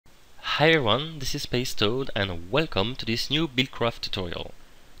Hi everyone, this is Space Toad and welcome to this new BuildCraft tutorial.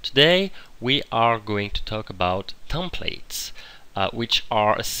 Today we are going to talk about templates, which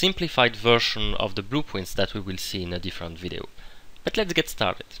are a simplified version of the blueprints that we will see in a different video. But let's get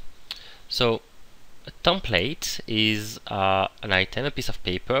started. So a template is an item, a piece of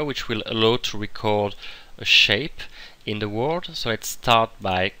paper, which will allow to record a shape in the world. So let's start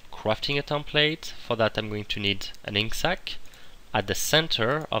by crafting a template. For that I'm going to need an ink sac at the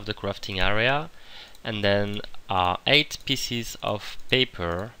center of the crafting area, and then 8 pieces of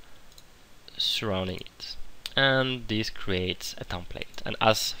paper surrounding it, and this creates a template. And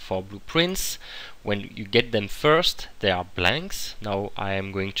as for blueprints, when you get them first they are blanks. Now I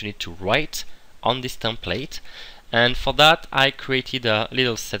am going to need to write on this template, and for that I created a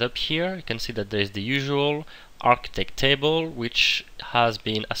little setup here. You can see that there is the usual architect table, which has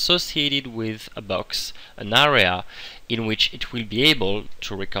been associated with a box, an area in which it will be able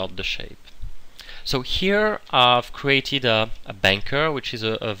to record the shape. So here I've created a bunker, which is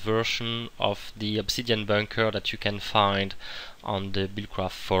a version of the obsidian bunker that you can find on the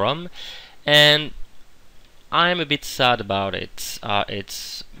BuildCraft forum, and I'm a bit sad about it.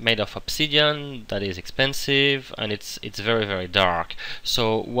 It's made of obsidian that is expensive, and it's very dark.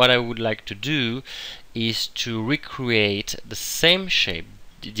 So what I would like to do is to recreate the same shape,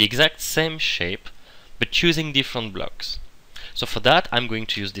 the exact same shape, but using different blocks. So for that I'm going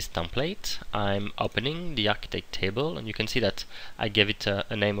to use this template. I'm opening the architect table, and you can see that I gave it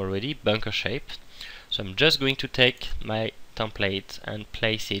a name already, bunker shape. So I'm just going to take my template and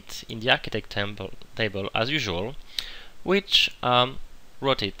place it in the architect table as usual, which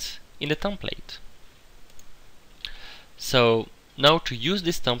wrote it in the template. So now to use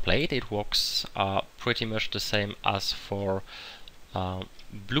this template, it works pretty much the same as for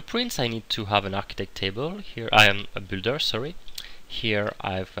blueprints. I need to have an architect table. Here I am a builder, sorry. Here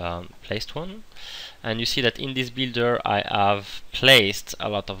I've placed one, and you see that in this builder I have placed a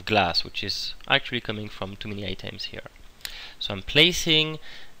lot of glass, which is actually coming from too many items here. So I'm placing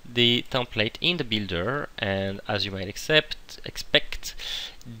the template in the builder, and as you might expect,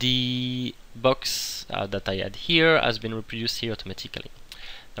 the box that I had here has been reproduced here automatically.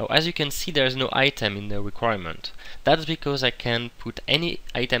 Now as you can see, there is no item in the requirement. That's because I can put any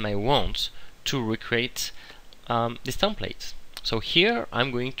item I want to recreate this template. So here I'm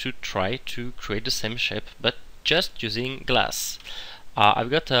going to try to create the same shape, but just using glass.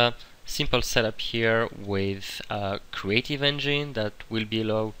 I've got a simple setup here with a creative engine that will be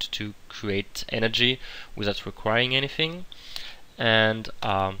allowed to create energy without requiring anything, and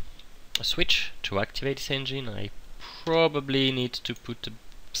a switch to activate this engine. I probably need to put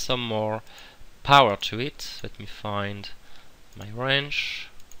some more power to it. Let me find my wrench.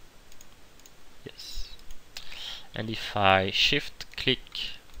 Yes. And if I shift click,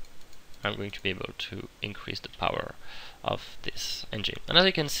 I'm going to be able to increase the power of this engine. And as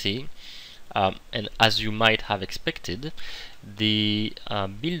you can see, and as you might have expected, the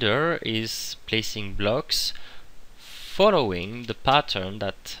builder is placing blocks following the pattern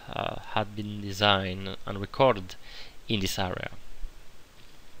that had been designed and recorded in this area.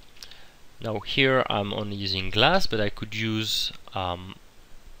 Now here I'm only using glass, but I could use a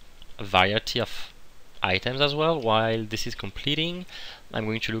variety of items as well. While this is completing, I'm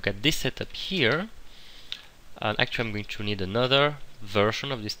going to look at this setup here, and actually I'm going to need another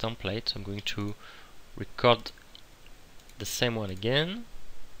version of this template. So I'm going to record the same one again.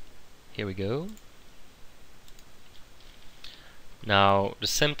 Here we go. Now the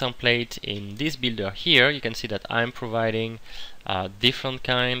same template in this builder here, you can see that I'm providing different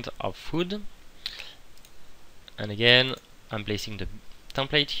kind of food, and again I'm placing the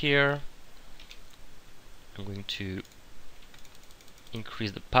template here. I'm going to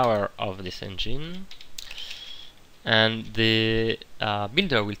increase the power of this engine, and the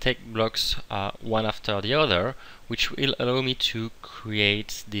builder will take blocks one after the other, which will allow me to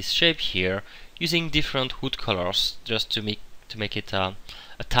create this shape here using different wood colors, just to make it a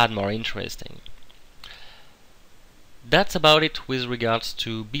tad more interesting. That's about it with regards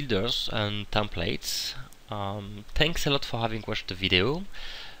to builders and templates. Thanks a lot for having watched the video.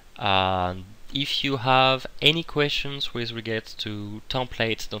 If you have any questions with regards to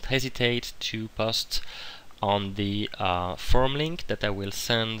templates, don't hesitate to post on the forum link that I will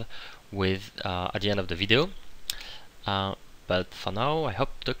send with at the end of the video. But for now, I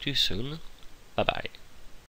hope to talk to you soon. Bye bye.